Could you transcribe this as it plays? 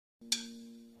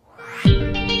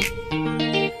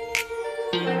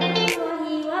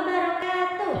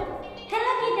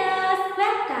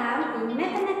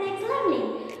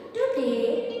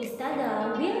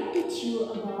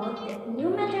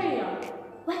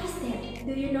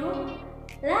Do you know?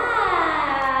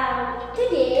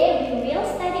 Today we will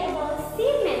study about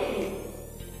symmetry.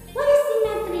 What is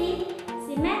symmetry?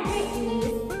 Symmetry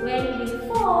is when we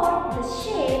fold the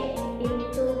shape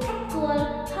into equal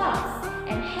halves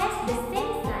and has the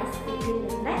same size between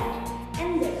the left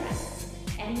and the right.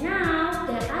 And now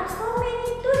there are so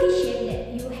many 2D shapes that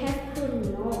you have to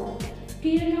know. Do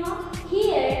you know?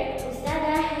 Here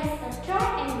Ustada has a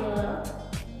triangle,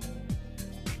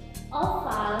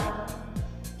 oval,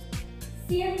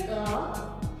 circle,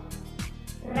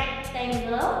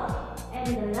 rectangle, and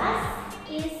the last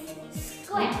is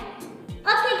square.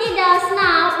 Okay kiddos,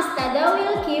 now Ustada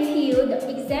will give you the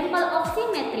example of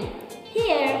symmetry.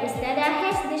 Here Ustada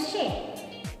has the shape.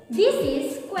 This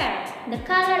is square. The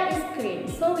color is green,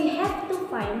 so we have to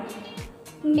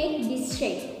make this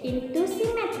shape into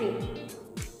symmetry.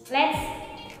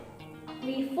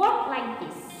 We fold like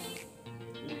this.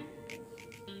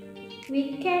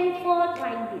 We can fold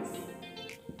like this.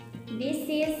 This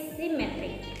is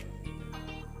symmetry.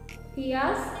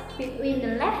 Here, between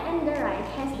the left and the right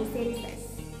has the same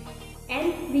size.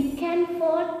 And we can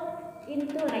fold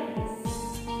into like this.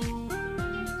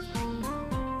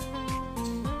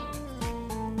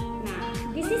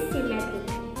 Now, this is symmetry.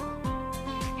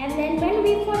 And then when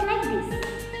we fold like this,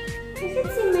 is it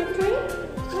symmetry?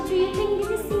 What do you think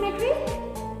this is symmetry?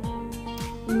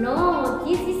 No,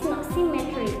 this is not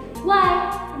symmetry.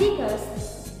 Why? Because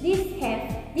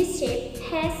this shape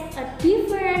has a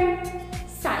different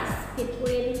size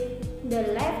between the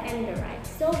left and the right.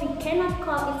 So we cannot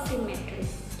call it symmetry.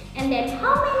 And then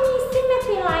how many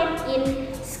symmetry lines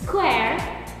in square?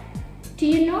 Do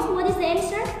you know what is the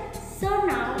answer? So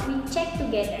now we check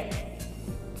together.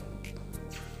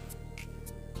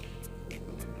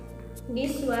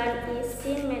 This one is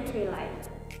symmetry line.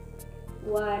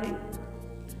 1,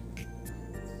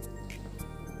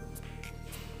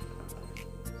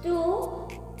 2,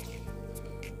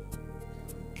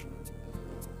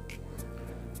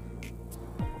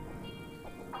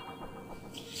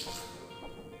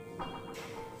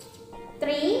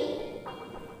 3,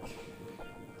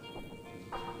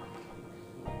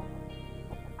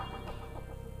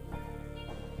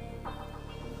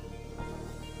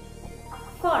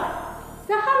 4.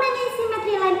 So how many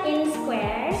symmetry lines in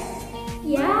square?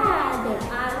 Yeah, there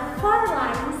are 4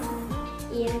 lines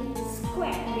in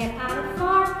square. There are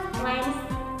 4 lines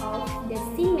of the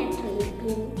symmetry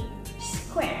in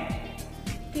square.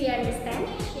 Do you understand?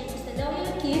 Ustada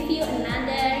will give you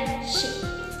another shape.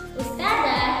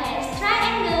 Ustada has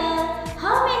triangle.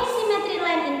 How many symmetry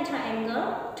lines in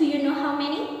triangle? Do you know how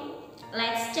many?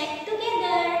 Let's check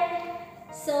together.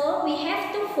 So we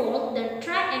have to fold the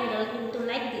triangle into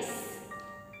like this.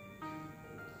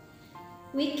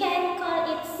 We can call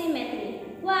it symmetry.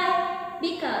 Why?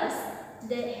 Because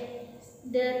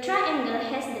the triangle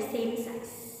has the same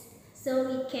size. So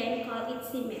we can call it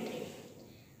symmetry.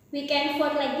 We can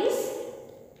fold like this.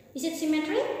 Is it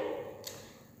symmetry?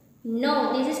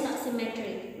 No, this is not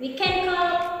symmetry. We can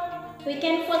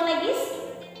fold like this.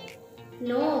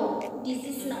 No, this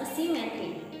is not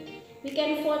symmetry. We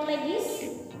can fold like this.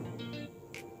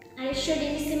 Are you sure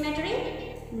this is symmetry?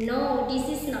 No, this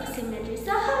is not symmetry.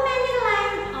 So how many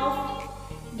lines of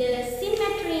the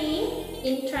symmetry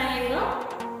in triangle?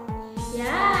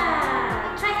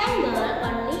 Yeah, triangle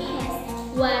only has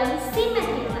 1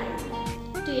 symmetry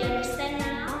line. Do you understand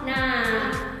now?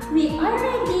 Now, we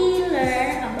already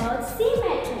learned about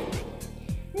symmetry.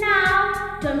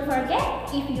 Now, don't forget,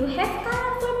 if you have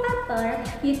colorful paper,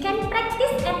 you can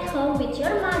practice at home with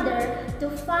your mother to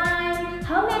find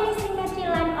how many symmetry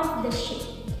lines of the shape.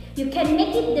 You can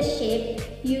make it the shape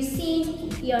using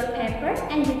your paper,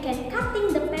 and you can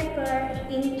cutting the paper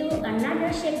into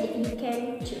another shape that you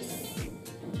can choose.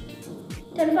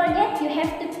 Don't forget, you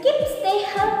have to stay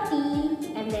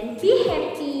healthy and then be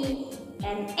happy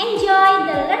and enjoy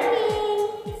the learning.